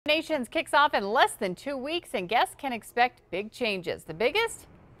Nations kicks off in less than 2 weeks, and guests can expect big changes. The biggest?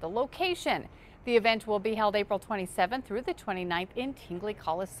 The location. The event will be held April 27th through the 29th in Tingley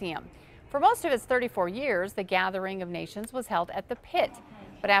Coliseum. For most of its 34 years, the Gathering of Nations was held at the Pit.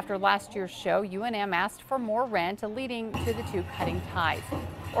 But after last year's show, UNM asked for more rent, leading to the two cutting ties.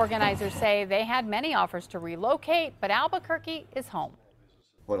 Organizers say they had many offers to relocate, but Albuquerque is home.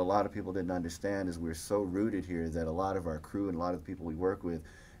 What a lot of people didn't understand is we're so rooted here that a lot of our crew and a lot of the people we work with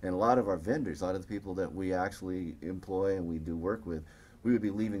and a lot of our vendors, a lot of the people that we actually employ and we do work with, we would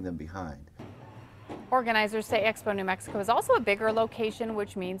be leaving them behind. Organizers say Expo New Mexico is also a bigger location,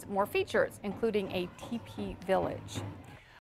 which means more features, including a teepee village.